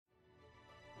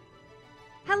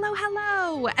Hello,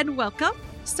 hello, and welcome.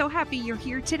 So happy you're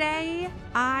here today.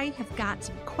 I have got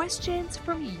some questions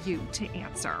from you to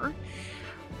answer.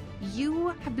 You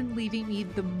have been leaving me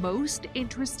the most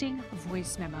interesting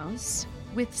voice memos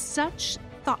with such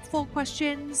thoughtful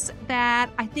questions that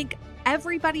I think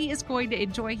everybody is going to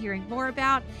enjoy hearing more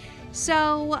about.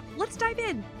 So let's dive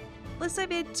in. Let's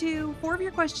dive into 4 of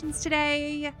your questions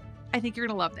today. I think you're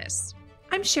going to love this.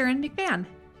 I'm Sharon McMahon,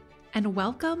 and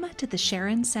welcome to the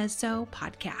Sharon Says So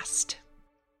podcast.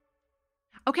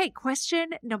 Okay,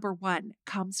 question number 1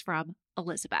 comes from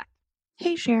Elizabeth.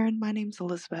 Hey Sharon, my name's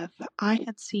Elizabeth. I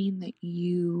had seen that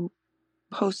you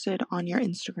posted on your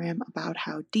Instagram about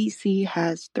how DC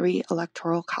has 3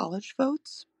 electoral college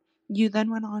votes. You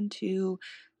then went on to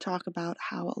talk about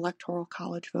how electoral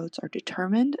college votes are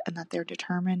determined and that they're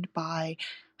determined by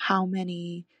how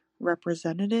many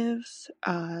representatives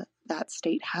that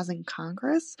state has in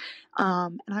Congress.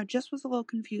 And I just was a little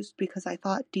confused because I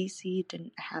thought DC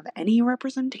didn't have any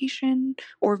representation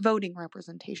or voting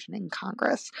representation in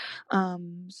Congress.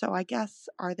 So I guess,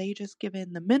 are they just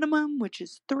given the minimum, which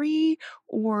is 3,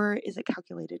 or is it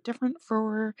calculated different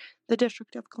for the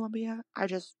District of Columbia? I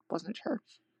just wasn't sure.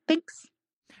 Thanks.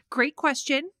 Great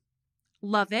question.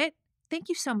 Love it. Thank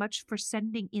you so much for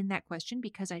sending in that question,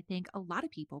 because I think a lot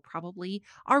of people probably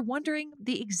are wondering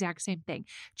the exact same thing.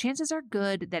 Chances are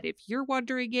good that if you're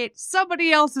wondering it,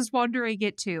 somebody else is wondering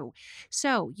it too.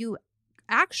 So you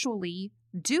actually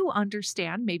do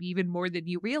understand, maybe even more than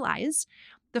you realize.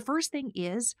 The first thing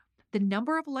is the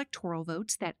number of electoral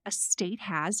votes that a state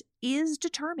has is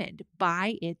determined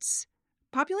by its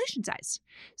population size.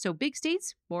 So big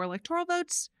states, more electoral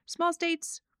votes. Small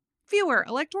states, fewer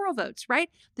electoral votes, right?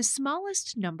 The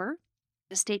smallest number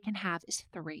a state can have is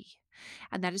 3.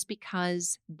 And that is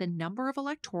because the number of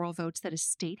electoral votes that a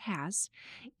state has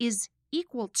is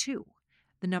equal to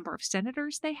the number of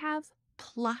senators they have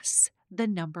plus the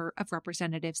number of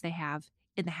representatives they have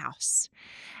in the House.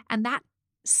 And that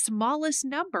smallest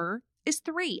number is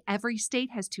 3. Every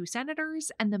state has 2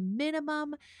 senators, and the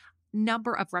minimum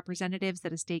number of representatives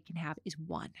that a state can have is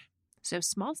 1. So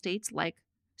small states like,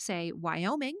 say,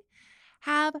 Wyoming,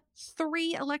 have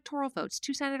 3 electoral votes.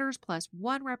 2 senators plus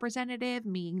 1 representative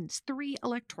means 3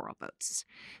 electoral votes.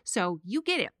 So you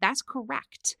get it. That's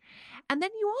correct. And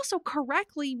then you also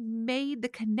correctly made the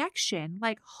connection,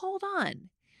 like, hold on.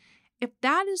 If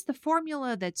that is the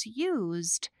formula that's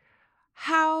used,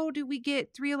 how do we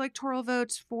get 3 electoral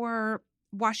votes for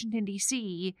Washington,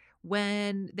 D.C.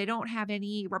 when they don't have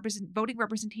any voting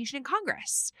representation in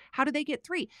Congress? How do they get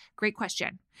 3? Great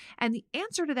question. And the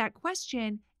answer to that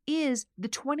question is the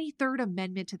 23rd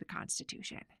Amendment to the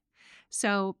Constitution.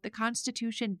 So the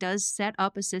Constitution does set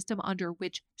up a system under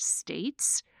which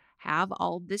states have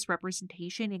all this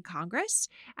representation in Congress,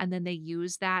 and then they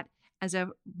use that as a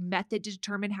method to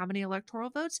determine how many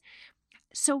electoral votes.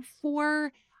 So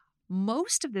for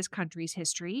most of this country's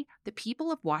history, the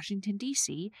people of Washington,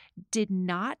 D.C. did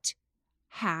not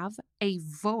have a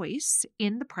voice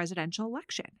in the presidential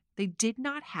election. They did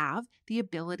not have the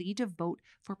ability to vote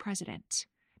for president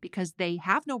because they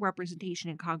have no representation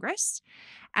in Congress,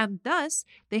 and thus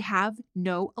they have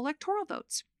no electoral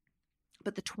votes.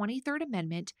 But the 23rd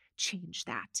Amendment changed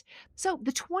that. So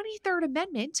the 23rd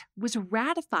Amendment was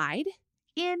ratified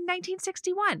in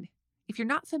 1961. If you're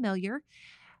not familiar,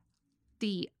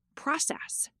 the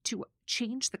process to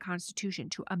change the Constitution,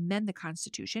 to amend the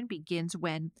Constitution, begins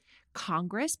when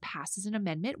Congress passes an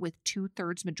amendment with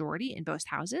 2/3 majority in both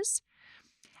houses.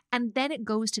 And then it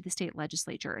goes to the state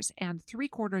legislatures, and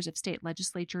 3/4 of state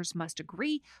legislatures must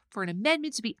agree for an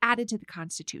amendment to be added to the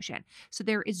Constitution. So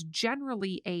there is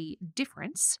generally a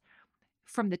difference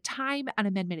from the time an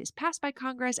amendment is passed by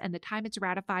Congress and the time it's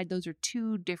ratified. Those are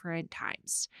 2 different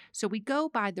times. So we go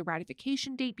by the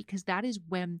ratification date because that is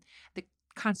when the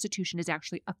Constitution is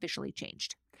actually officially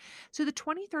changed. So the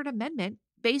 23rd Amendment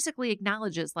basically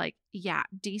acknowledges, like, yeah,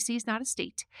 DC is not a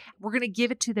state. We're going to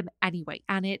give it to them anyway.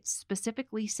 And it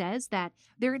specifically says that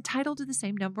they're entitled to the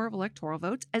same number of electoral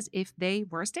votes as if they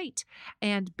were a state.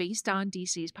 And based on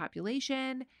DC's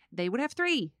population, they would have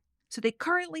 3. So they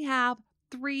currently have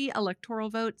 3 electoral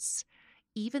votes,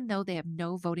 even though they have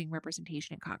no voting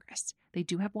representation in Congress. They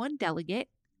do have 1 delegate,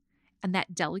 and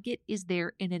that delegate is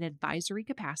there in an advisory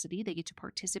capacity. They get to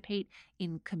participate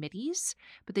in committees,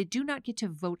 but they do not get to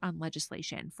vote on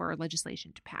legislation for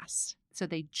legislation to pass. So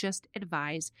they just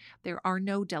advise. There are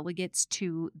no delegates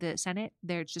to the Senate.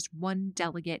 There's just 1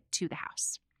 delegate to the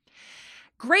House.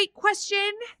 Great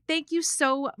question. Thank you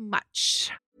so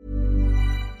much.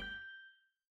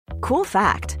 Cool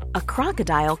fact, a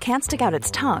crocodile can't stick out its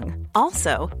tongue.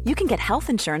 Also, you can get health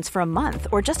insurance for a month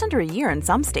or just under a year in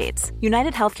some states.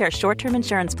 United Healthcare short-term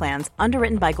insurance plans,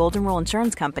 underwritten by Golden Rule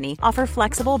Insurance Company, offer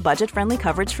flexible, budget-friendly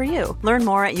coverage for you. Learn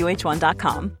more at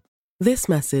uh1.com. This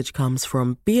message comes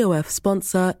from BOF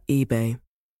sponsor eBay.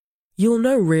 You'll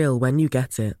know real when you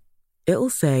get it. It'll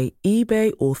say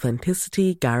eBay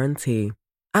Authenticity Guarantee.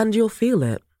 And you'll feel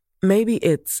it. Maybe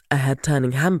it's a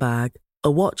head-turning handbag, a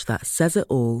watch that says it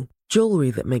all, jewelry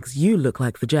that makes you look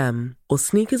like the gem, or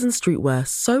sneakers and streetwear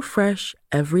so fresh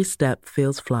every step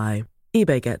feels fly.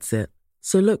 eBay gets it.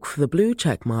 So look for the blue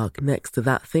check mark next to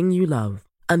that thing you love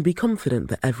and be confident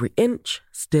that every inch,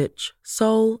 stitch,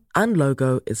 sole, and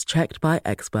logo is checked by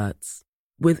experts.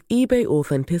 With eBay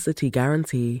Authenticity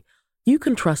Guarantee, you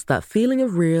can trust that feeling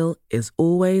of real is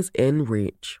always in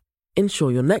reach.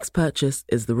 Ensure your next purchase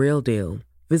is the real deal.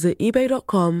 Visit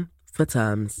eBay.com for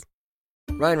terms.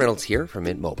 Ryan Reynolds here from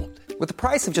Mint Mobile. With the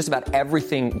price of just about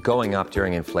everything going up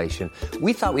during inflation,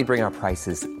 we thought we'd bring our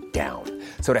prices down.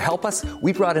 So to help us,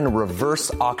 we brought in a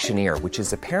reverse auctioneer, which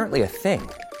is apparently a thing.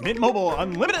 Mint Mobile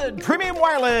Unlimited Premium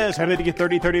Wireless. How to get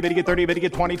 30, 30, bit to get 30, bit to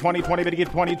get 20, 20, 20, bit to get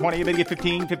 20, 20, bit to get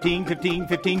 15, 15, 15,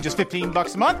 15, just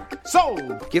 $15 a month?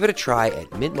 Sold! Give it a try at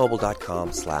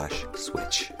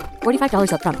mintmobile.com/switch.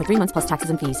 $45 up front for 3 months plus taxes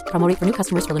and fees. Promo rate for new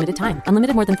customers for limited time.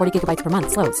 Unlimited more than 40 gigabytes per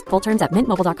month. Slows full terms at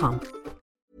mintmobile.com.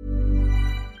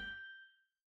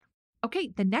 Okay,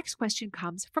 the next question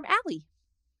comes from Allie.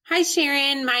 Hi,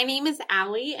 Sharon. My name is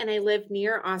Allie, and I live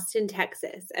near Austin,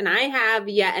 Texas. And I have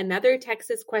yet another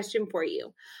Texas question for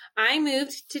you. I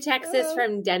moved to Texas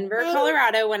from Denver,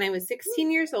 Colorado when I was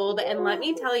 16 years old. And let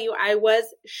me tell you, I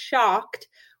was shocked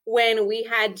when we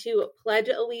had to pledge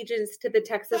allegiance to the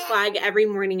Texas flag every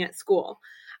morning at school.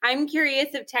 I'm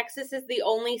curious if Texas is the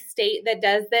only state that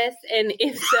does this, and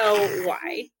if so,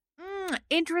 why?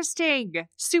 Interesting.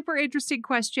 Super interesting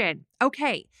question.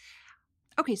 Okay,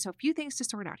 so a few things to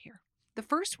sort out here. The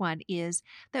first one is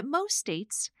that most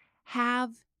states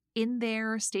have in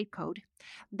their state code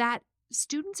that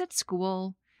students at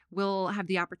school will have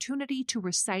the opportunity to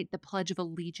recite the Pledge of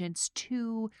Allegiance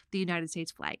to the United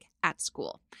States flag at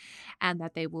school, and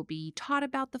that they will be taught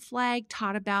about the flag,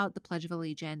 taught about the Pledge of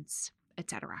Allegiance,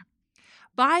 etc.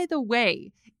 By the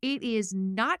way, it is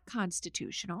not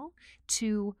constitutional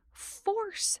to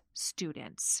force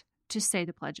students to say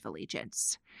the Pledge of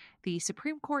Allegiance. The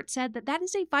Supreme Court said that that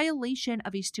is a violation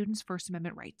of a student's First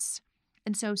Amendment rights,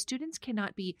 and so students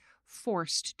cannot be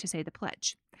forced to say the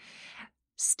pledge.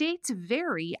 States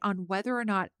vary on whether or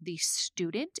not the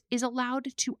student is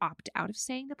allowed to opt out of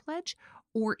saying the pledge,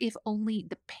 or if only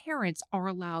the parents are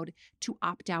allowed to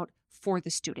opt out for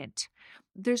the student.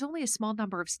 There's only a small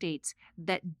number of states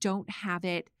that don't have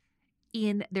it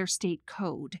in their state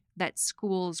code that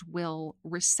schools will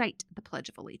recite the Pledge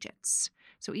of Allegiance.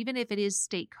 So even if it is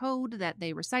state code that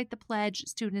they recite the pledge,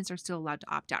 students are still allowed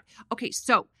to opt out. Okay,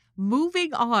 so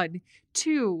moving on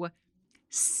to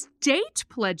state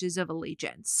pledges of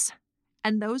allegiance.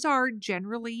 And those are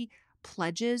generally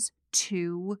pledges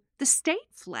to the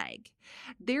state flag.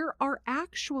 There are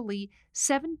actually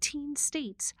 17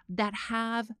 states that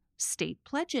have state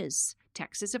pledges.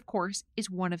 Texas, of course, is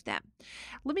one of them.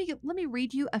 Let me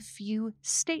read you a few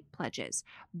state pledges.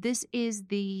 This is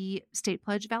the state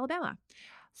pledge of Alabama.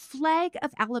 Flag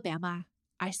of Alabama,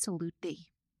 I salute thee.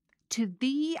 To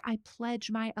thee I pledge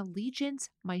my allegiance,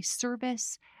 my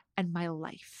service, and my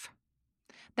life.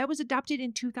 That was adopted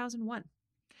in 2001.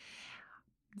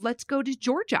 Let's go to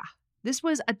Georgia. This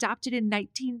was adopted in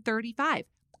 1935.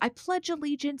 I pledge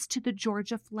allegiance to the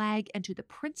Georgia flag and to the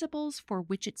principles for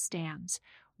which it stands: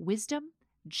 wisdom,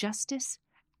 justice,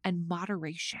 and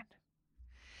moderation.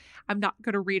 I'm not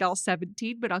going to read all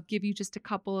 17, but I'll give you just a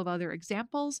couple of other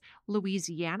examples.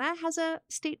 Louisiana has a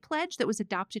state pledge that was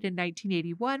adopted in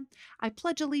 1981. I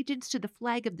pledge allegiance to the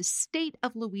flag of the state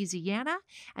of Louisiana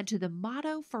and to the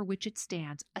motto for which it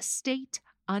stands: a state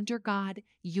under God,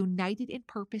 united in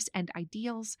purpose and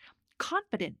ideals,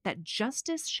 confident that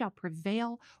justice shall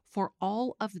prevail for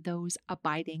all of those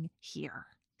abiding here.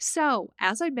 So,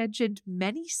 as I mentioned,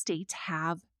 many states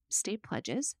have state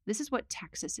pledges. This is what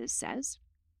Texas's says.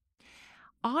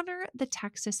 Honor the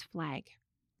Texas flag.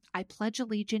 I pledge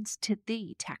allegiance to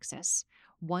thee, Texas,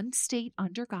 one state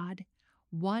under God,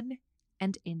 one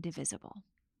and indivisible.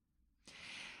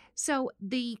 So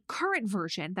the current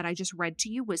version that I just read to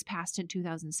you was passed in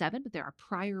 2007, but there are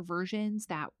prior versions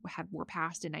that were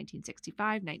passed in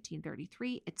 1965,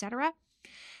 1933, etc.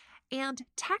 And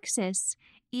Texas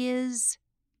is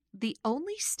the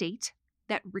only state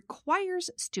that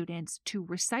requires students to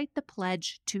recite the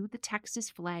pledge to the Texas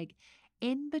flag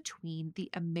in between the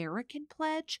American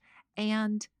pledge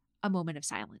and a moment of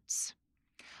silence.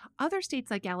 Other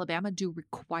states like Alabama do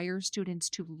require students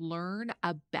to learn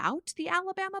about the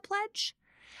Alabama Pledge,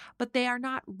 but they are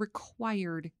not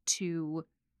required to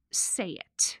say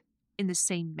it in the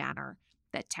same manner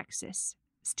that Texas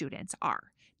students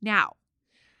are. Now,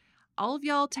 all of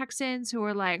y'all Texans who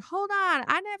are like, hold on,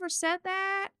 I never said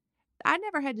that. I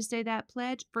never had to say that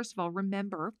pledge. First of all,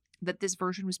 remember that this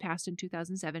version was passed in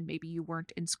 2007. Maybe you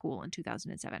weren't in school in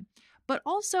 2007. But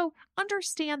also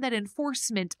understand that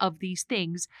enforcement of these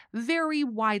things vary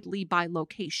widely by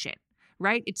location,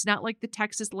 right? It's not like the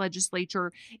Texas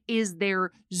legislature is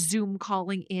there Zoom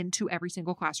calling into every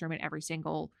single classroom in every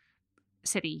single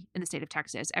city in the state of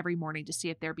Texas every morning to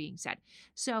see if they're being said.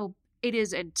 So it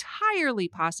is entirely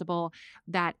possible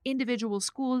that individual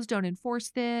schools don't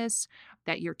enforce this,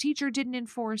 that your teacher didn't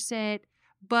enforce it,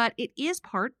 but it is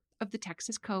part of the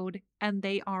Texas Code, and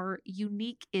they are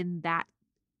unique in that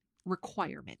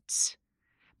requirement,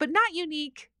 but not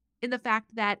unique in the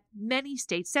fact that many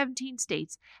states, 17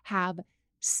 states, have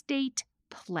state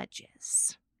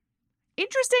pledges.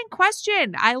 Interesting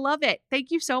question. I love it.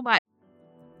 Thank you so much.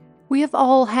 We have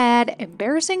all had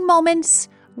embarrassing moments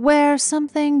where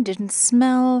something didn't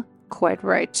smell quite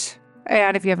right.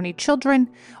 And if you have any children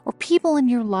or people in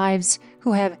your lives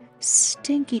who have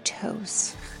stinky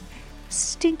toes,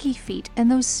 stinky feet,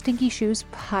 and those stinky shoes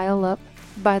pile up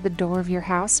by the door of your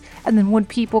house, and then when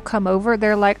people come over,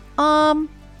 they're like,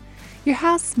 your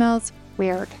house smells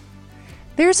weird.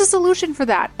 There's a solution for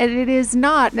that, and it is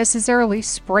not necessarily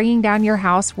spraying down your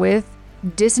house with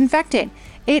disinfectant.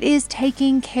 It is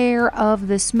taking care of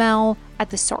the smell at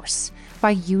the source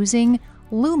by using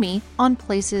Lume on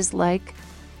places like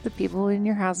the people in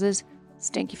your house's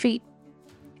stinky feet.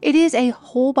 It is a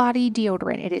whole body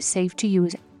deodorant. It is safe to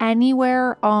use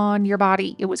anywhere on your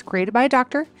body. It was created by a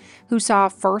doctor who saw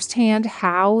firsthand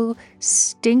how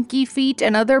stinky feet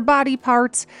and other body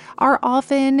parts are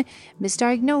often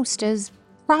misdiagnosed as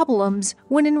problems,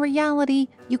 when in reality,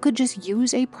 you could just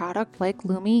use a product like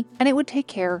Lume and it would take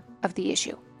care of the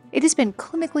issue. It has been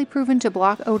clinically proven to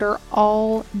block odor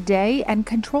all day and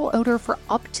control odor for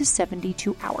up to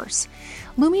 72 hours.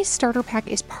 Lume's starter pack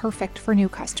is perfect for new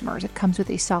customers. It comes with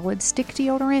a solid stick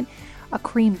deodorant, a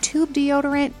cream tube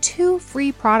deodorant, 2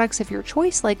 free products of your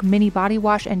choice like mini body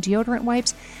wash and deodorant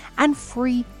wipes, and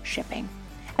free shipping.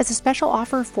 As a special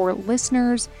offer for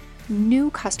listeners,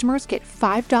 new customers get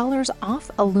 $5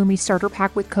 off a Lume starter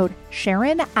pack with code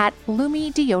Sharon at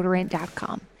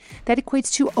LumeDeodorant.com. That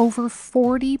equates to over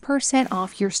 40%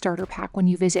 off your starter pack when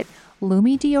you visit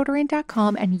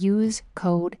LumeDeodorant.com and use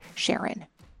code Sharon.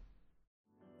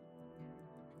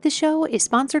 The show is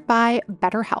sponsored by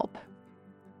BetterHelp.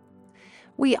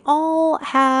 We all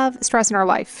have stress in our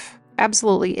life.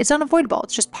 Absolutely. It's unavoidable.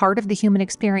 It's just part of the human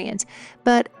experience.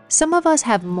 But some of us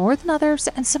have more than others,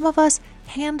 and some of us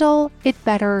handle it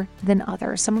better than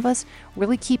others. Some of us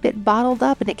really keep it bottled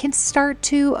up, and it can start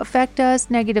to affect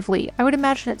us negatively. I would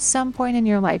imagine at some point in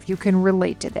your life you can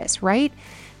relate to this, right?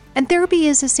 And therapy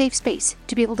is a safe space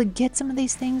to be able to get some of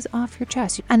these things off your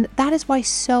chest. And that is why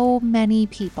so many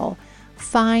people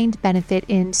find benefit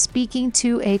in speaking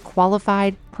to a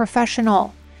qualified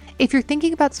professional. If you're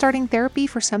thinking about starting therapy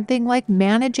for something like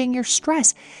managing your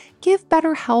stress, give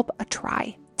BetterHelp a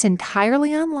try. It's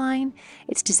entirely online.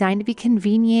 It's designed to be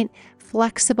convenient,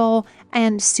 flexible,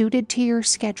 and suited to your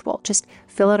schedule. Just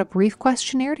fill out a brief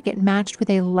questionnaire to get matched with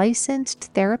a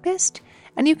licensed therapist,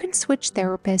 and you can switch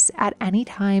therapists at any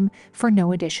time for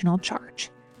no additional charge.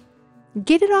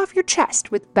 Get it off your chest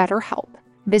with BetterHelp.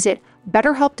 Visit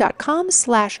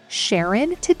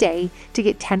BetterHelp.com/Sharon today to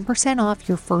get 10% off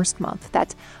your first month.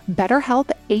 That's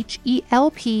BetterHelp,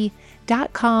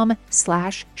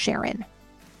 HELP.com/Sharon.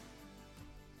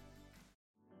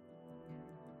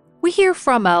 We hear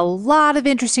from a lot of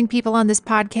interesting people on this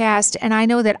podcast, and I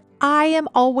know that I am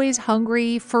always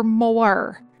hungry for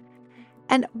more.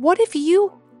 And what if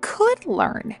you could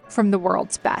learn from the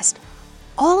world's best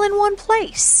all in one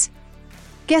place?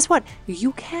 Guess what?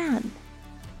 You can.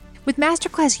 With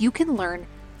Masterclass, you can learn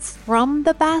from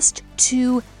the best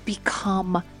to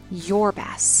become your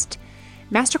best.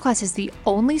 Masterclass is the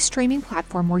only streaming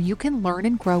platform where you can learn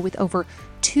and grow with over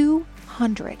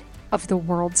 200 of the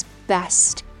world's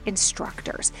best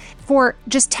instructors. For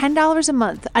just $10 a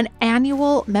month, an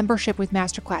annual membership with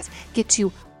Masterclass gets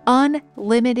you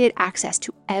unlimited access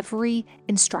to every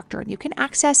instructor. And you can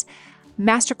access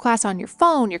Masterclass on your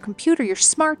phone, your computer, your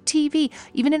smart TV,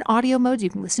 even in audio modes. You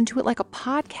can listen to it like a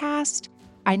podcast.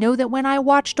 I know that when I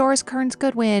watch Doris Kearns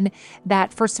Goodwin,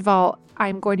 that first of all,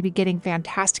 I'm going to be getting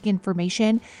fantastic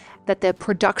information, that the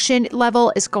production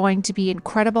level is going to be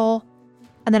incredible.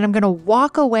 and then I'm going to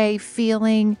walk away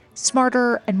feeling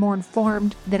smarter and more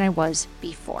informed than I was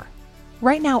before.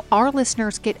 Right now, our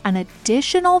listeners get an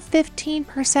additional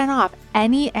 15% off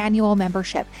any annual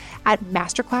membership at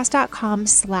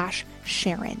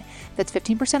masterclass.com/Sharon. That's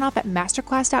 15% off at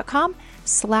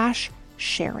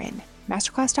masterclass.com/Sharon.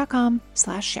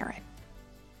 Masterclass.com/Sharon.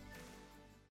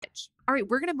 All right,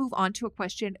 we're going to move on to a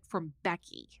question from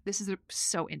Becky. This is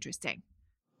so interesting.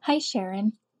 Hi,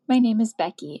 Sharon. My name is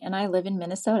Becky, and I live in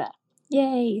Minnesota.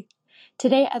 Yay!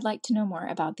 Today, I'd like to know more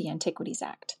about the Antiquities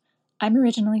Act. I'm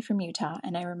originally from Utah,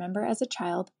 and I remember as a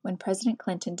child when President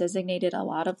Clinton designated a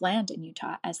lot of land in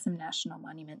Utah as some national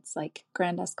monuments like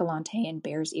Grand Escalante and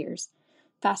Bears Ears.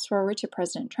 Fast forward to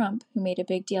President Trump, who made a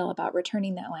big deal about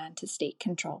returning that land to state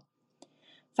control.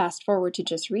 Fast forward to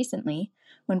just recently,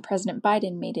 when President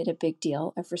Biden made it a big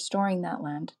deal of restoring that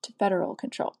land to federal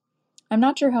control. I'm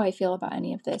not sure how I feel about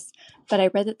any of this, but I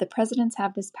read that the presidents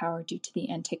have this power due to the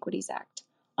Antiquities Act.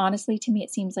 Honestly, to me,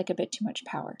 it seems like a bit too much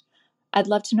power. I'd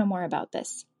love to know more about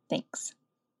this. Thanks.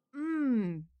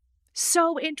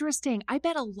 So interesting. I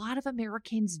bet a lot of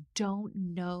Americans don't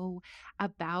know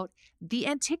about the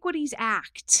Antiquities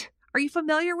Act. Are you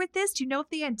familiar with this? Do you know what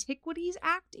the Antiquities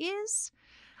Act is?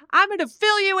 I'm going to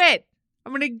fill you in.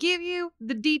 I'm going to give you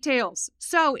the details.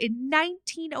 So in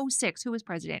 1906, who was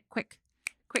president? Quick.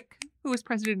 Who was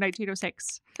president in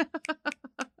 1906?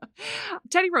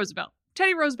 Teddy Roosevelt.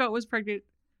 Teddy Roosevelt was pregnant.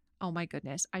 Oh my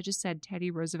goodness. I just said Teddy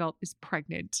Roosevelt is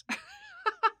pregnant.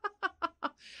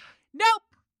 Nope.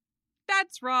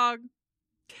 That's wrong.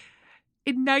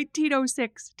 In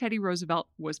 1906, Teddy Roosevelt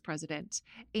was president,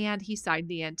 and he signed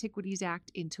the Antiquities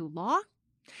Act into law.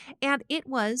 And it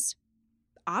was,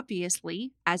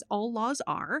 obviously, as all laws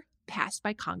are, passed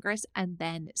by Congress and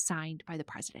then signed by the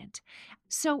president.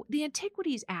 So the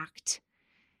Antiquities Act,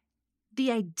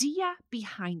 the idea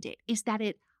behind it is that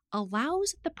it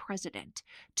allows the president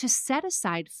to set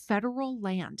aside federal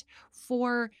land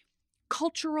for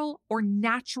cultural or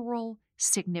natural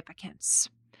significance.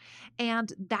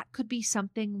 And that could be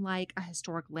something like a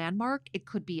historic landmark. It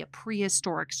could be a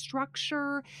prehistoric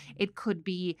structure. It could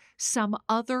be some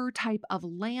other type of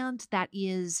land that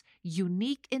is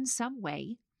unique in some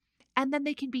way. And then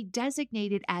they can be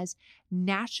designated as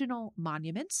national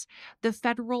monuments. The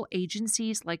federal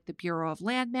agencies like the Bureau of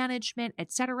Land Management,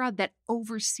 etc., that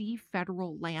oversee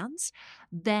federal lands,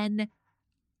 then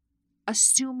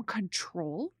assume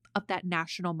control of that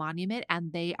national monument,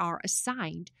 and they are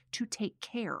assigned to take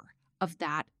care of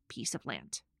that piece of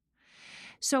land.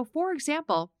 So, for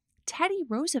example, Teddy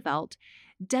Roosevelt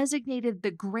designated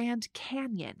the Grand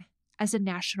Canyon as a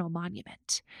national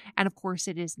monument. And of course,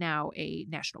 it is now a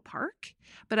national park.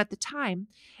 But at the time,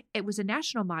 it was a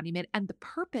national monument. And the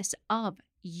purpose of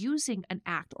using an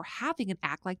act or having an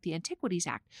act like the Antiquities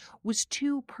Act was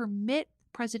to permit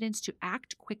presidents to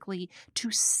act quickly to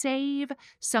save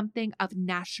something of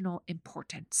national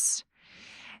importance.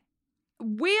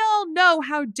 We all know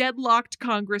how deadlocked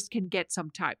Congress can get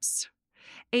sometimes.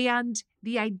 And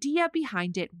the idea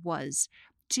behind it was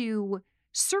to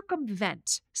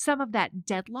circumvent some of that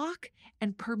deadlock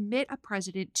and permit a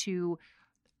president to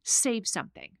save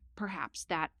something, perhaps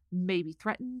that may be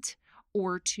threatened,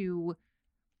 or to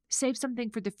save something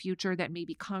for the future that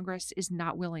maybe Congress is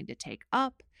not willing to take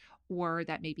up, or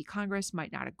that maybe Congress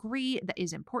might not agree that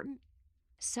is important.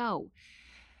 So,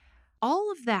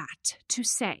 all of that to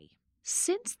say,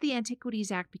 since the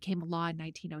Antiquities Act became law in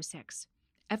 1906,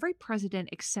 every president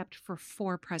except for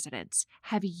 4 presidents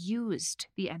have used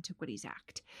the Antiquities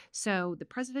Act. So the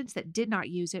presidents that did not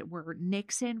use it were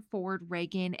Nixon, Ford,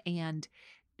 Reagan, and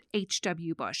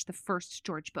H.W. Bush, the first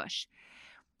George Bush.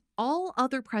 All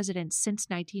other presidents since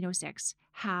 1906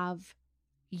 have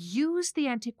used the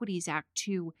Antiquities Act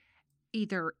to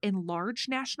either enlarge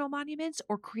national monuments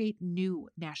or create new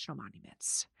national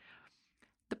monuments.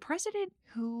 The president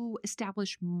who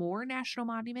established more national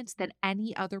monuments than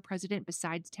any other president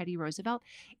besides Teddy Roosevelt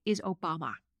is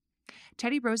Obama.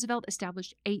 Teddy Roosevelt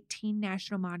established 18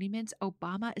 national monuments.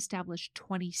 Obama established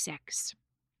 26.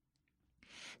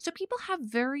 So people have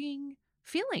varying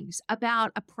feelings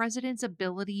about a president's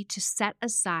ability to set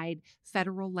aside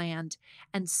federal land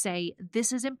and say,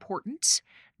 this is important.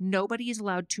 Nobody is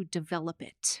allowed to develop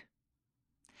it.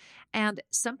 And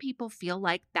some people feel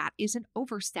like that is an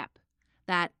overstep.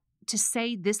 That to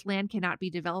say this land cannot be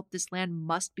developed, this land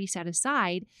must be set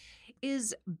aside,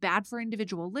 is bad for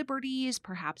individual liberties.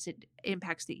 Perhaps it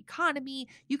impacts the economy.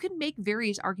 You can make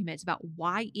various arguments about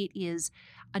why it is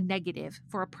a negative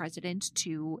for a president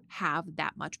to have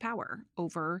that much power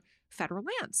over federal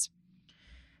lands.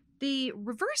 The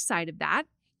reverse side of that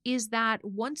is that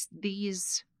once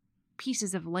these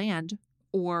pieces of land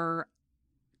or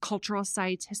cultural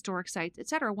sites, historic sites,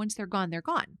 etc. Once they're gone, they're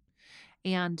gone.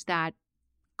 And that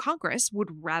Congress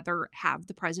would rather have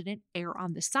the president err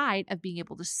on the side of being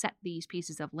able to set these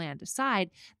pieces of land aside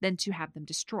than to have them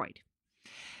destroyed.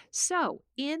 So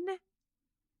in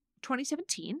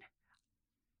 2017,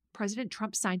 President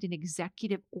Trump signed an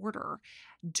executive order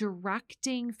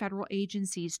directing federal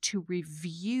agencies to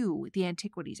review the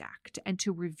Antiquities Act and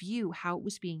to review how it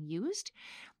was being used.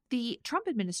 The Trump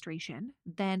administration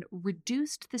then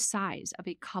reduced the size of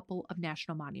a couple of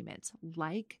national monuments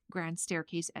like Grand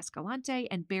Staircase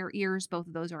Escalante and Bear Ears, both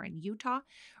of those are in Utah,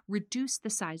 reduced the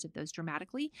size of those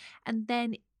dramatically, and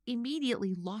then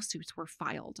immediately lawsuits were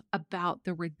filed about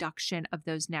the reduction of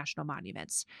those national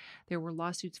monuments. There were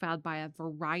lawsuits filed by a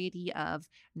variety of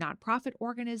nonprofit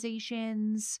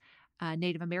organizations,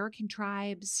 Native American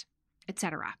tribes,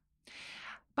 etc.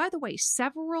 By the way,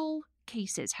 several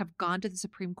cases have gone to the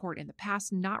Supreme Court in the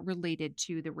past, not related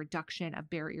to the reduction of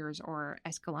Bear Ears or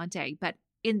Escalante, but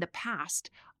in the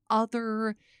past,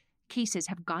 other cases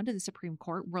have gone to the Supreme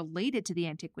Court related to the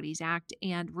Antiquities Act,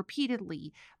 and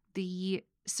repeatedly the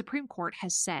Supreme Court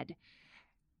has said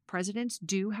presidents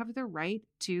do have the right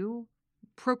to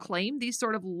proclaim these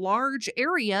sort of large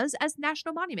areas as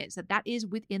national monuments, that is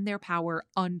within their power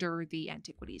under the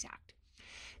Antiquities Act.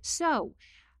 So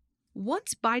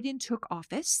once Biden took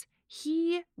office,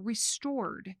 he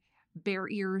restored Bear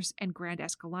Ears and Grand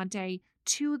Escalante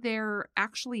to their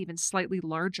actually even slightly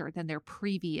larger than their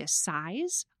previous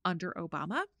size under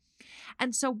Obama.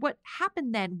 And so what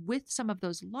happened then with some of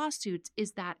those lawsuits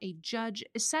is that a judge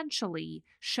essentially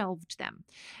shelved them.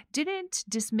 Didn't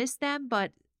dismiss them,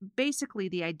 but basically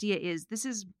the idea is this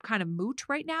is kind of moot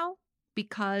right now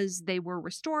because they were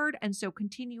restored. And so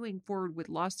continuing forward with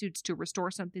lawsuits to restore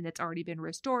something that's already been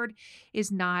restored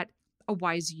is not a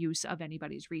wise use of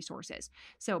anybody's resources.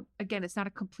 So again, it's not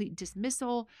a complete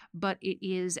dismissal, but it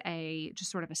is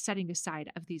just sort of a setting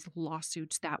aside of these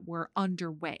lawsuits that were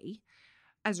underway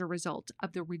as a result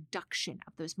of the reduction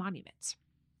of those monuments.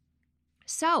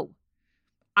 So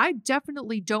I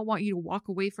definitely don't want you to walk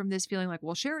away from this feeling like,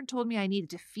 well, Sharon told me I needed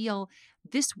to feel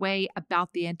this way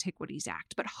about the Antiquities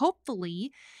Act. But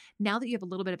hopefully, now that you have a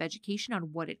little bit of education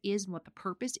on what it is and what the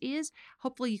purpose is,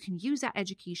 hopefully you can use that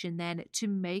education then to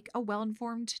make a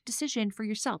well-informed decision for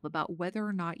yourself about whether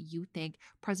or not you think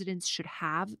presidents should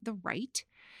have the right.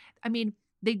 I mean,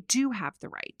 they do have the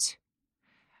right.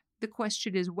 The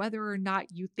question is whether or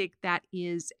not you think that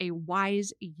is a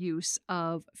wise use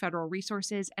of federal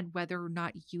resources and whether or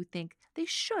not you think they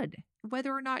should,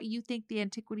 whether or not you think the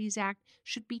Antiquities Act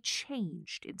should be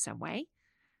changed in some way.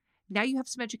 Now you have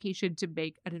some education to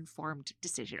make an informed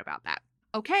decision about that.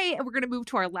 Okay, and we're going to move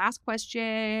to our last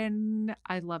question.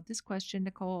 I love this question,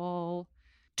 Nicole.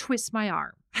 Twist my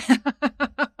arm.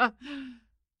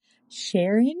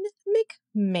 Sharon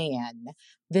McMahon.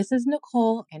 This is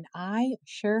Nicole, and I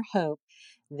sure hope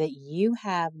that you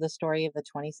have the story of the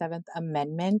 27th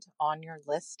Amendment on your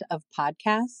list of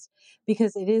podcasts,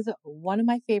 because it is one of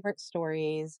my favorite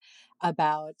stories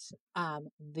about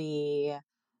the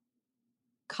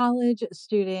college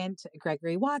student,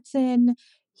 Gregory Watson.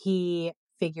 He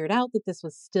figured out that this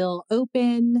was still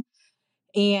open,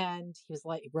 and he was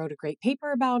like, wrote a great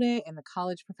paper about it, and the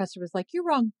college professor was like, "You're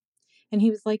wrong." And he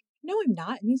was like, "No, I'm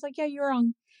not." And he's like, "Yeah, you're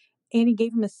wrong." And he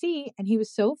gave him a C, and he was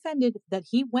so offended that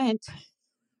he went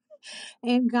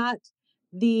and got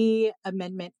the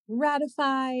amendment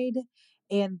ratified.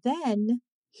 And then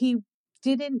he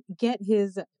didn't get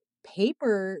his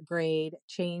paper grade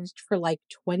changed for like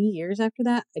 20 years after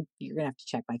that. You're going to have to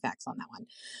check my facts on that one.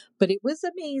 But it was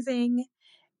amazing.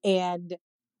 And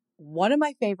one of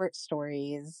my favorite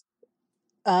stories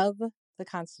of the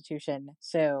Constitution.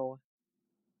 So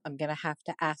I'm going to have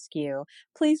to ask you,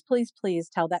 please, please, please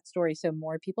tell that story so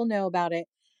more people know about it,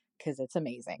 because it's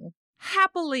amazing.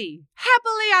 Happily,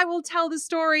 I will tell the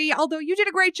story, although you did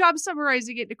a great job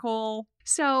summarizing it, Nicole.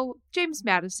 So, James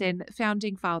Madison,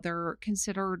 founding father,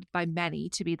 considered by many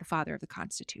to be the father of the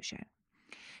Constitution.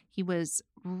 He was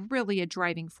really a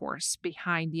driving force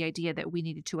behind the idea that we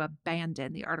needed to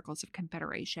abandon the Articles of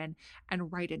Confederation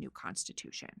and write a new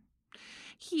constitution.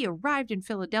 He arrived in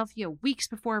Philadelphia weeks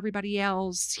before everybody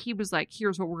else. He was like,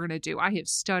 here's what we're going to do. I have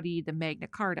studied the Magna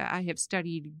Carta. I have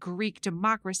studied Greek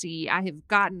democracy. I have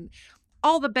gotten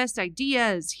all the best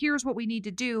ideas. Here's what we need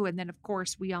to do. And then, of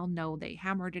course, we all know they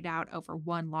hammered it out over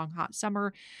one long, hot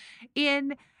summer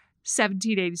in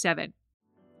 1787.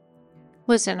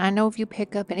 Listen, I know if you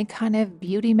pick up any kind of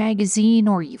beauty magazine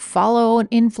or you follow an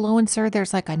influencer,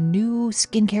 there's like a new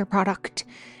skincare product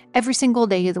every single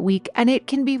day of the week, and it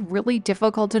can be really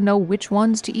difficult to know which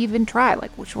ones to even try,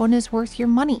 like which one is worth your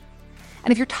money.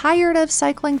 And if you're tired of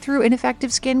cycling through ineffective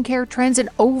skincare trends and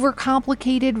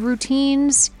overcomplicated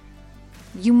routines,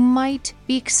 you might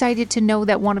be excited to know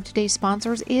that one of today's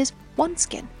sponsors is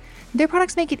OneSkin. Their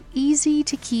products make it easy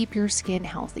to keep your skin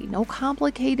healthy. No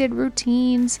complicated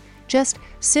routines, just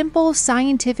simple,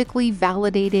 scientifically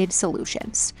validated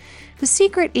solutions. The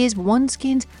secret is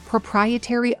OneSkin's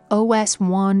proprietary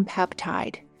OS1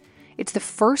 peptide. It's the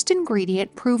first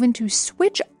ingredient proven to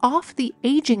switch off the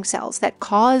aging cells that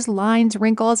cause lines,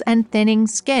 wrinkles, and thinning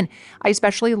skin. I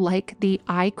especially like the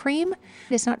eye cream.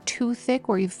 It's not too thick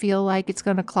where you feel like it's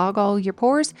going to clog all your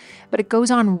pores, but it goes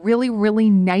on really, really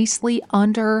nicely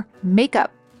under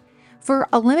makeup. For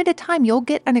a limited time, you'll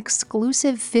get an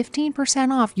exclusive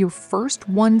 15% off your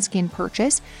first OneSkin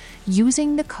purchase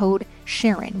using the code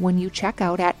Sharon when you check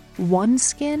out at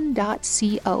oneskin.co.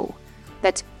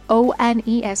 That's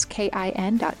oneskin.co.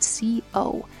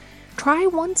 Try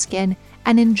OneSkin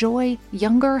and enjoy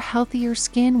younger, healthier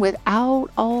skin without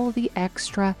all the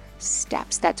extra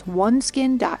steps. That's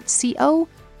oneskin.co,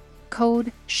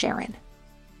 code Sharon.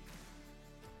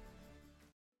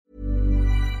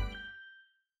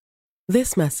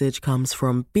 This message comes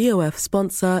from BOF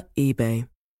sponsor eBay.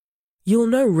 You'll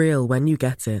know real when you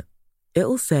get it.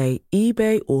 It'll say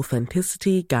eBay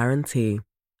Authenticity Guarantee.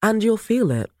 And you'll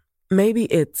feel it. Maybe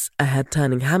it's a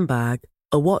head-turning handbag,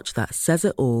 a watch that says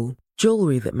it all,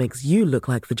 jewelry that makes you look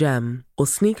like the gem, or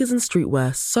sneakers and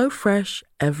streetwear so fresh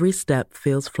every step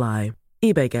feels fly.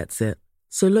 eBay gets it.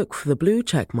 So look for the blue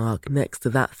check mark next to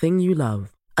that thing you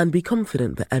love. And be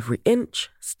confident that every inch,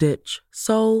 stitch,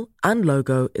 sole, and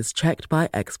logo is checked by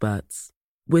experts.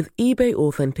 With eBay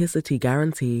Authenticity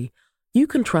Guarantee, you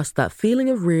can trust that feeling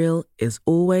of real is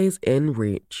always in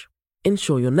reach.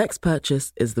 Ensure your next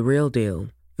purchase is the real deal.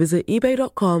 Visit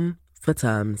eBay.com for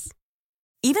terms.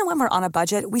 Even when we're on a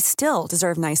budget, we still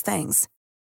deserve nice things.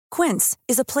 Quince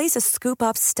is a place to scoop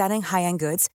up stunning high-end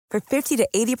goods for 50 to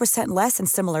 80% less than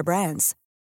similar brands.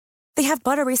 They have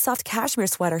buttery soft cashmere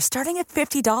sweaters starting at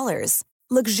 $50,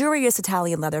 luxurious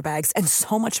Italian leather bags, and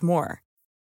so much more.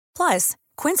 Plus,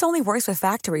 Quince only works with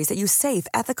factories that use safe,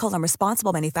 ethical, and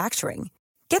responsible manufacturing.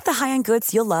 Get the high-end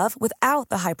goods you'll love without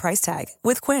the high price tag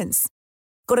with Quince.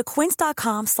 Go to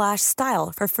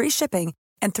quince.com/style for free shipping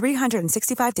and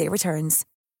 365-day returns.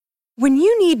 When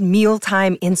you need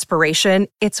mealtime inspiration,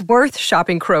 it's worth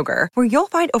shopping Kroger, where you'll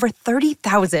find over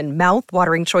 30,000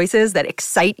 mouth-watering choices that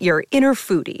excite your inner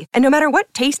foodie. And no matter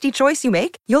what tasty choice you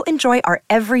make, you'll enjoy our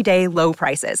everyday low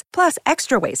prices, plus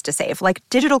extra ways to save, like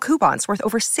digital coupons worth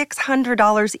over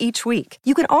 $600 each week.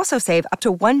 You can also save up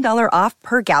to $1 off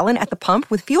per gallon at the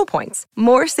pump with fuel points.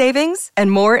 More savings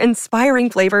and more inspiring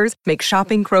flavors make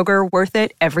shopping Kroger worth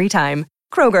it every time.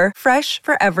 Kroger, fresh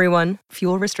for everyone.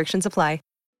 Fuel restrictions apply.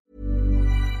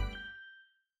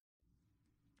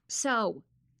 So,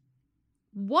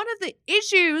 one of the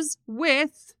issues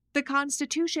with the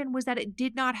Constitution was that it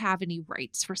did not have any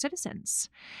rights for citizens.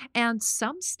 And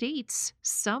some states,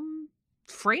 some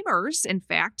framers, in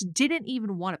fact, didn't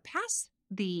even want to pass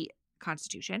the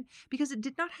Constitution because it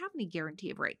did not have any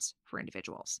guarantee of rights for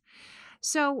individuals.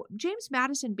 So, James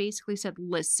Madison basically said,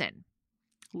 listen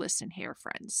here,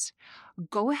 friends,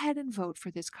 go ahead and vote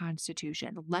for this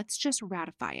Constitution. Let's just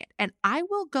ratify it. And I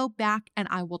will go back and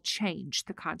I will change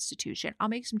the Constitution. I'll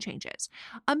make some changes.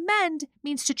 Amend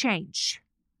means to change.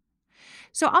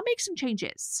 So I'll make some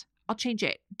changes. I'll change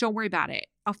it. Don't worry about it.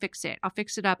 I'll fix it. I'll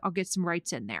fix it up. I'll get some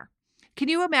rights in there. Can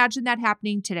you imagine that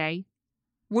happening today?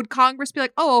 Would Congress be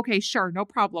like, oh, okay, sure, no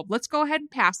problem. Let's go ahead and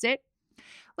pass it.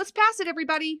 Let's pass it,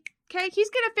 everybody. Okay, he's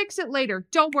going to fix it later.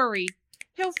 Don't worry.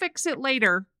 He'll fix it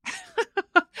later.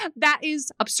 That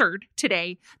is absurd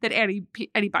today that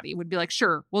anybody would be like,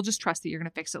 sure, we'll just trust that you're going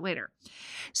to fix it later.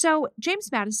 So James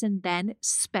Madison then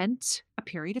spent a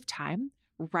period of time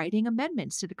writing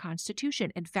amendments to the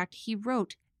Constitution. In fact, he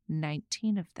wrote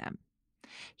 19 of them.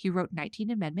 He wrote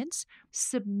 19 amendments,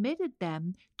 submitted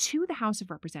them to the House of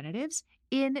Representatives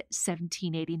in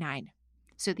 1789.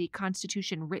 So the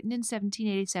Constitution, written in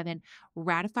 1787,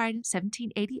 ratified in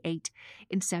 1788.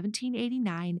 In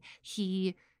 1789,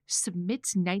 he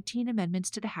submits 19 amendments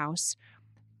to the House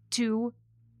to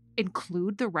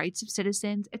include the rights of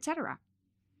citizens, etc.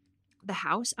 The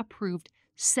House approved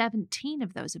 17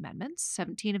 of those amendments,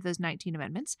 17 of those 19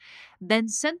 amendments, then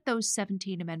sent those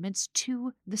 17 amendments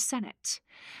to the Senate.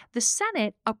 The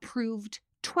Senate approved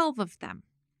 12 of them.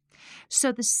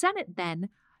 So the Senate then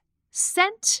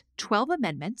sent 12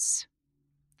 amendments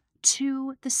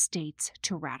to the states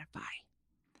to ratify.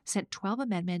 Sent 12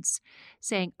 amendments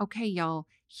saying, okay, y'all,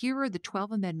 here are the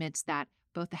 12 amendments that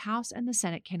both the House and the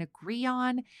Senate can agree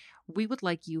on. We would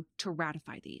like you to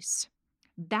ratify these.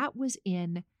 That was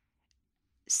in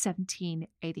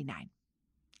 1789.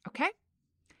 Okay?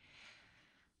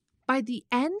 By the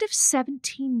end of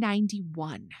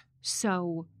 1791,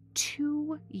 so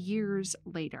 2 years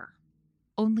later,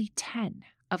 only 10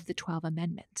 of the 12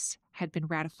 amendments had been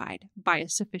ratified by a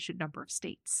sufficient number of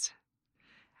states.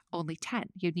 Only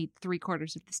 10. You need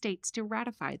 3/4 of the states to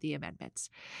ratify the amendments.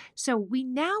 So we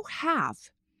now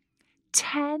have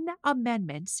 10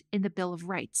 amendments in the Bill of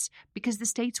Rights because the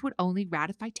states would only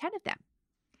ratify 10 of them.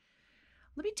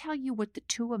 Let me tell you what the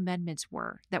 2 amendments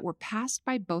were that were passed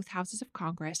by both houses of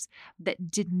Congress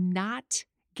that did not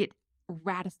get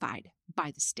ratified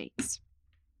by the states.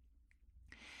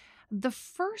 The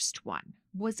first one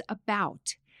was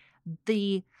about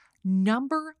the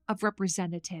number of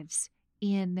representatives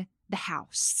in the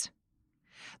House.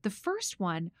 The first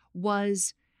one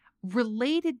was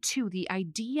related to the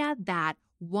idea that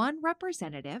one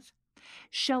representative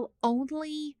shall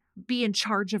only be in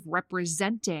charge of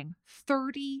representing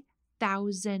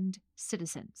 30,000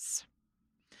 citizens.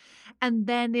 And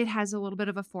then it has a little bit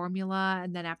of a formula.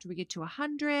 And then after we get to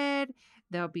 100,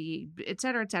 there'll be et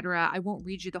cetera, et cetera. I won't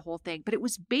read you the whole thing, but it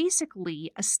was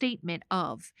basically a statement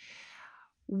of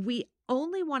we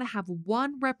only want to have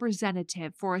one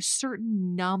representative for a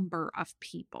certain number of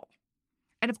people.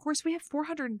 And of course, we have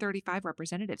 435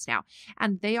 representatives now,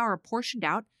 and they are apportioned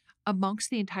out amongst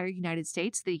the entire United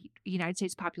States. The United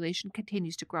States population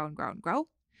continues to grow and grow and grow.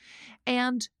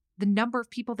 And the number of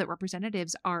people that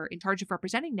representatives are in charge of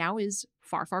representing now is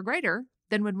far, far greater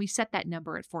than when we set that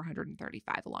number at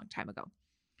 435 a long time ago.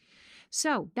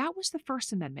 So that was the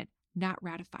First Amendment, not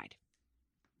ratified.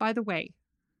 By the way,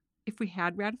 if we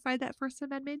had ratified that First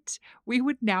Amendment, we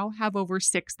would now have over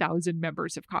 6,000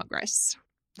 members of Congress.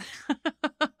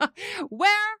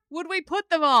 Where would we put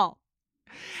them all?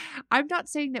 I'm not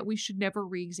saying that we should never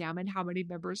re-examine how many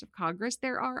members of Congress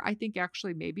there are. I think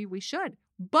actually maybe we should.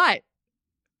 But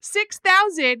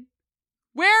 6,000,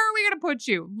 where are we going to put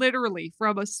you? Literally,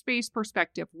 from a space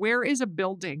perspective, where is a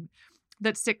building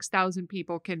that 6,000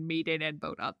 people can meet in and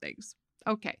vote on things?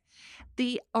 Okay.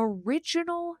 The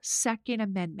original Second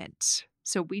Amendment.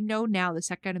 So we know now the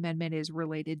Second Amendment is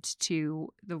related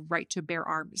to the right to bear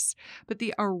arms. But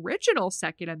the original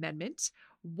Second Amendment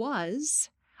was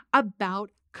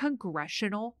about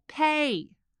congressional pay.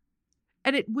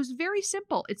 And it was very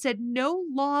simple. It said, no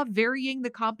law varying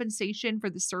the compensation for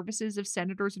the services of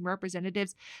senators and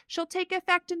representatives shall take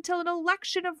effect until an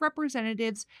election of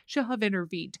representatives shall have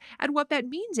intervened. And what that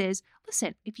means is,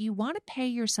 listen, if you want to pay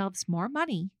yourselves more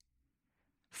money,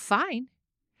 fine.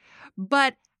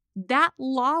 But that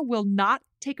law will not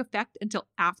take effect until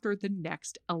after the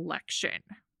next election.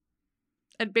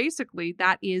 And basically,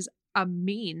 that is a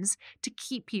means to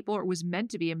keep people, or it was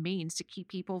meant to be a means to keep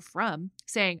people from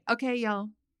saying, okay,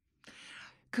 y'all,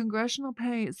 congressional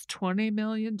pay is $20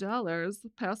 million.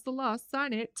 Pass the law,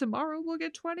 sign it. Tomorrow we'll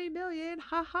get $20 million.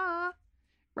 Ha ha.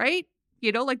 Right?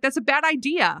 You know, like that's a bad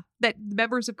idea that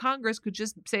members of Congress could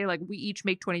just say, like, we each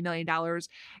make $20 million,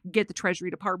 get the Treasury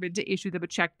Department to issue them a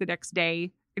check the next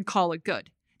day and call it good.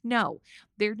 No,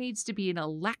 there needs to be an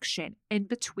election in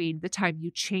between the time you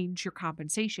change your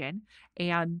compensation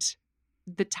and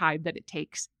the time that it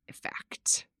takes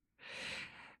effect.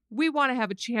 We want to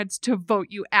have a chance to vote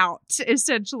you out,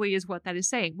 essentially, is what that is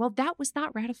saying. Well, that was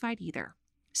not ratified either.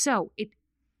 So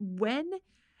when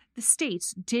the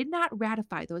states did not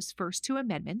ratify those first 2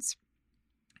 amendments,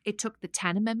 it took the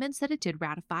 10 amendments that it did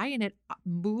ratify and it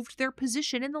moved their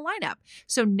position in the lineup.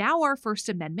 So now our First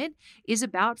Amendment is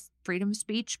about freedom of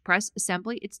speech, press,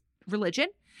 assembly, it's religion.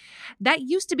 That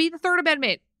used to be the Third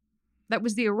Amendment. That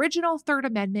was the original Third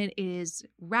Amendment. It is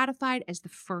ratified as the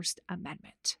First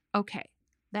Amendment. Okay,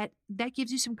 that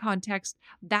gives you some context.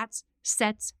 That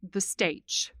sets the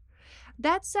stage.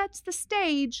 That sets the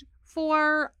stage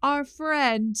for our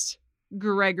friend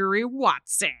Gregory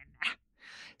Watson.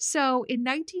 So in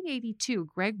 1982,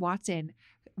 Greg Watson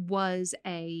was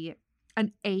an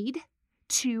aide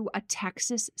to a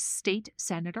Texas state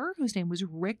senator whose name was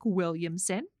Rick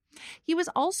Williamson. He was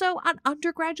also an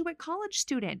undergraduate college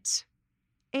student,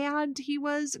 and he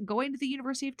was going to the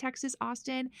University of Texas,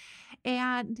 Austin,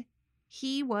 and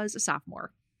he was a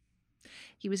sophomore.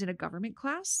 He was in a government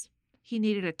class. He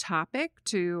needed a topic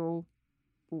to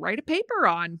write a paper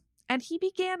on, and he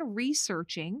began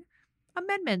researching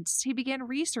amendments. He began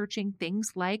researching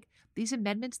things like these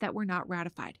amendments that were not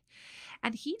ratified.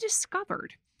 And he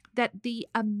discovered that the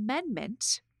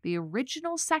amendment, the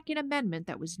original Second Amendment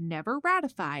that was never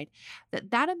ratified,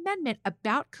 that amendment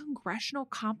about congressional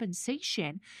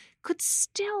compensation could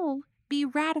still be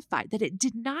ratified, that it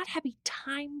did not have a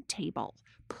timetable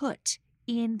put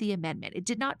in the amendment. It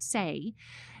did not say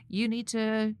you need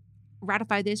to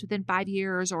ratify this within 5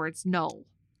 years or it's null.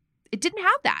 It didn't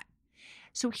have that.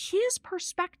 So his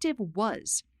perspective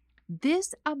was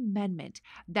this amendment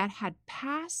that had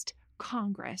passed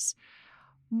Congress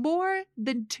more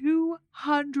than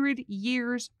 200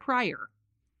 years prior,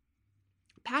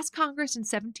 passed Congress in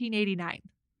 1789,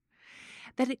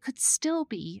 that it could still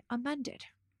be amended.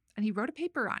 And he wrote a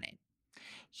paper on it.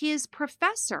 His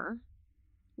professor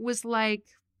was like,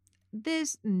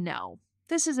 this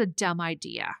is a dumb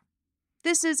idea.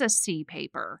 This is a C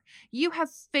paper. You have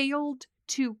failed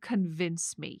to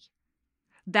convince me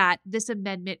that this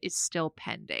amendment is still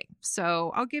pending.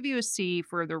 So I'll give you a C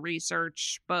for the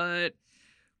research, but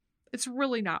it's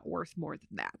really not worth more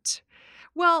than that.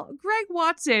 Well, Greg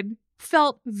Watson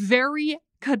felt very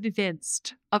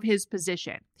convinced of his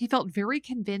position. He felt very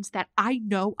convinced that I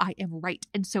know I am right.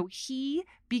 And so he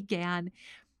began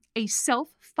a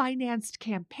self-financed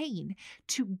campaign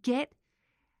to get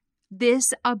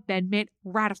this amendment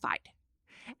ratified.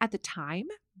 At the time,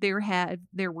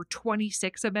 there were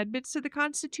 26 amendments to the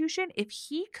Constitution. If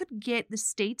he could get the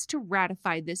states to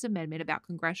ratify this amendment about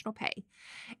congressional pay,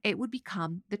 it would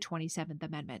become the 27th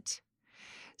Amendment.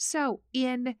 So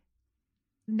in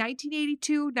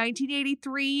 1982,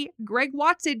 1983, Greg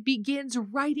Watson begins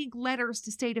writing letters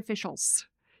to state officials.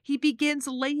 He begins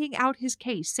laying out his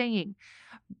case, saying,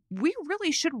 we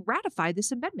really should ratify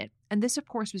this amendment. And this, of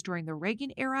course, was during the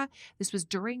Reagan era. This was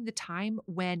during the time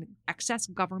when excess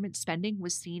government spending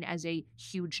was seen as a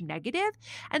huge negative.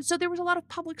 And so there was a lot of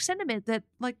public sentiment that,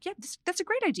 that's a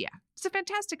great idea. It's a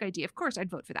fantastic idea. Of course, I'd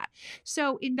vote for that.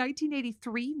 So in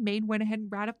 1983, Maine went ahead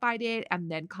and ratified it.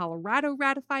 And then Colorado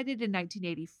ratified it in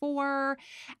 1984.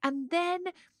 And then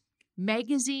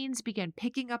magazines began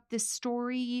picking up this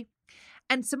story.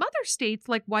 And some other states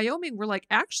like Wyoming were like,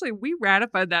 actually, we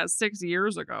ratified that 6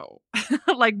 years ago.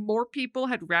 Like more people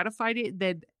had ratified it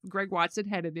than Greg Watson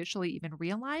had initially even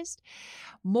realized.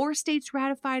 More states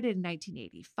ratified it in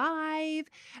 1985.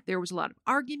 There was a lot of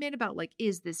argument about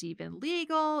is this even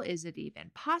legal? Is it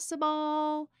even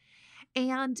possible?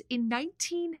 And in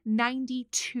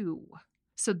 1992,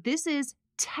 so this is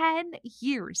 10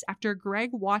 years after Greg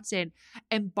Watson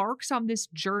embarks on this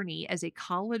journey as a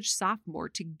college sophomore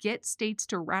to get states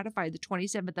to ratify the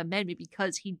 27th Amendment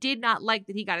because he did not like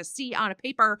that he got a C on a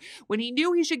paper when he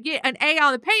knew he should get an A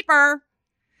on the paper.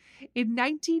 In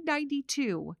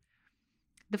 1992,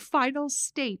 the final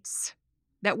states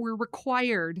that were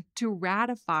required to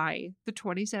ratify the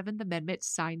 27th Amendment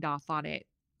signed off on it.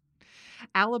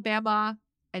 Alabama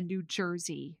and New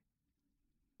Jersey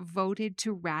voted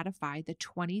to ratify the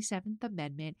 27th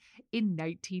Amendment in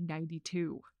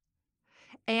 1992.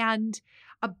 And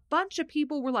a bunch of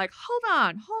people were like, hold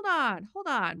on.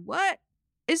 What?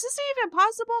 Is this even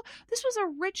possible? This was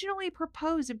originally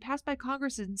proposed and passed by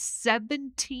Congress in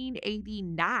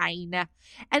 1789,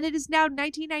 and it is now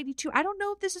 1992. I don't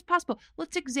know if this is possible.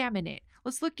 Let's examine it.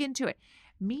 Let's look into it.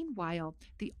 Meanwhile,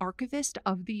 the Archivist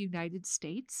of the United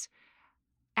States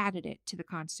added it to the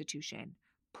Constitution,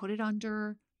 put it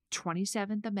under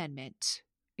 27th Amendment.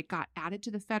 It got added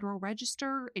to the Federal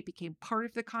Register. It became part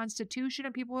of the Constitution.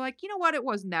 And people were like, you know what? It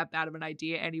wasn't that bad of an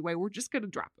idea anyway. We're just going to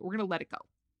drop it. We're going to let it go.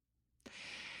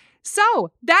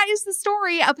 So that is the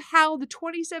story of how the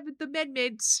 27th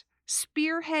Amendment,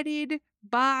 spearheaded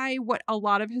by what a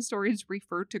lot of historians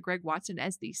refer to Greg Watson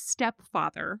as the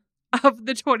stepfather of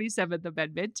the 27th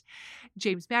Amendment,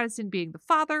 James Madison being the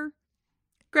father,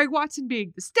 Greg Watson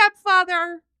being the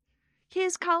stepfather,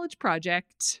 his college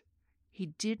project.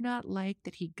 He did not like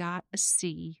that he got a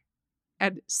C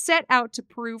and set out to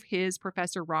prove his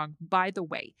professor wrong. By the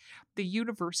way, the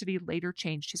university later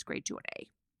changed his grade to an A.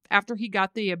 After he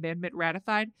got the amendment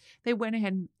ratified, they went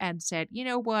ahead and said, you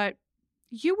know what?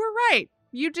 You were right.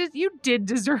 You did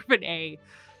deserve an A.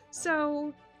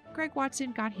 So Greg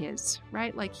Watson got his,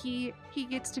 right? He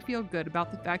gets to feel good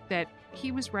about the fact that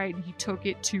he was right and he took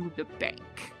it to the bank.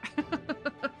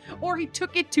 Or he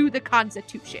took it to the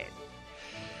Constitution.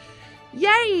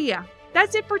 Yay!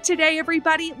 That's it for today,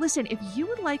 everybody. Listen, if you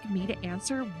would like me to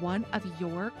answer one of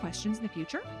your questions in the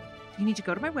future, you need to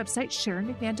go to my website,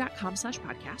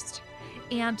 SharonMcMahon.com/podcast.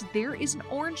 And there is an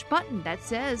orange button that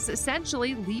says,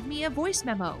 essentially, leave me a voice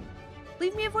memo.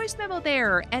 Leave me a voice memo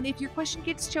there. And if your question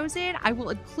gets chosen, I will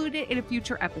include it in a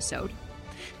future episode.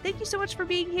 Thank you so much for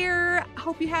being here. I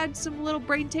hope you had some little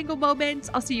brain tingle moments.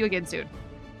 I'll see you again soon.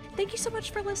 Thank you so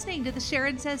much for listening to the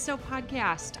Sharon Says So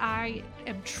podcast. I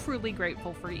am truly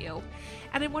grateful for you.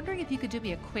 And I'm wondering if you could do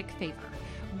me a quick favor.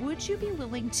 would you be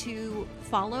willing to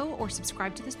follow or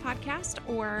subscribe to this podcast,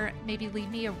 or maybe leave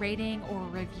me a rating or a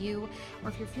review? Or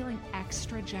if you're feeling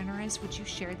extra generous, would you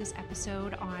share this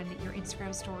episode on your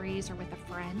Instagram stories or with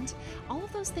a friend? All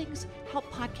of those things help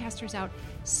podcasters out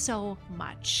so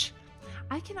much.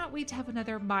 I cannot wait to have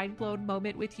another mind-blown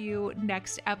moment with you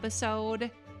next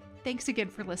episode. Thanks again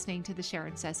for listening to the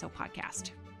Sharon Says So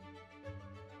podcast.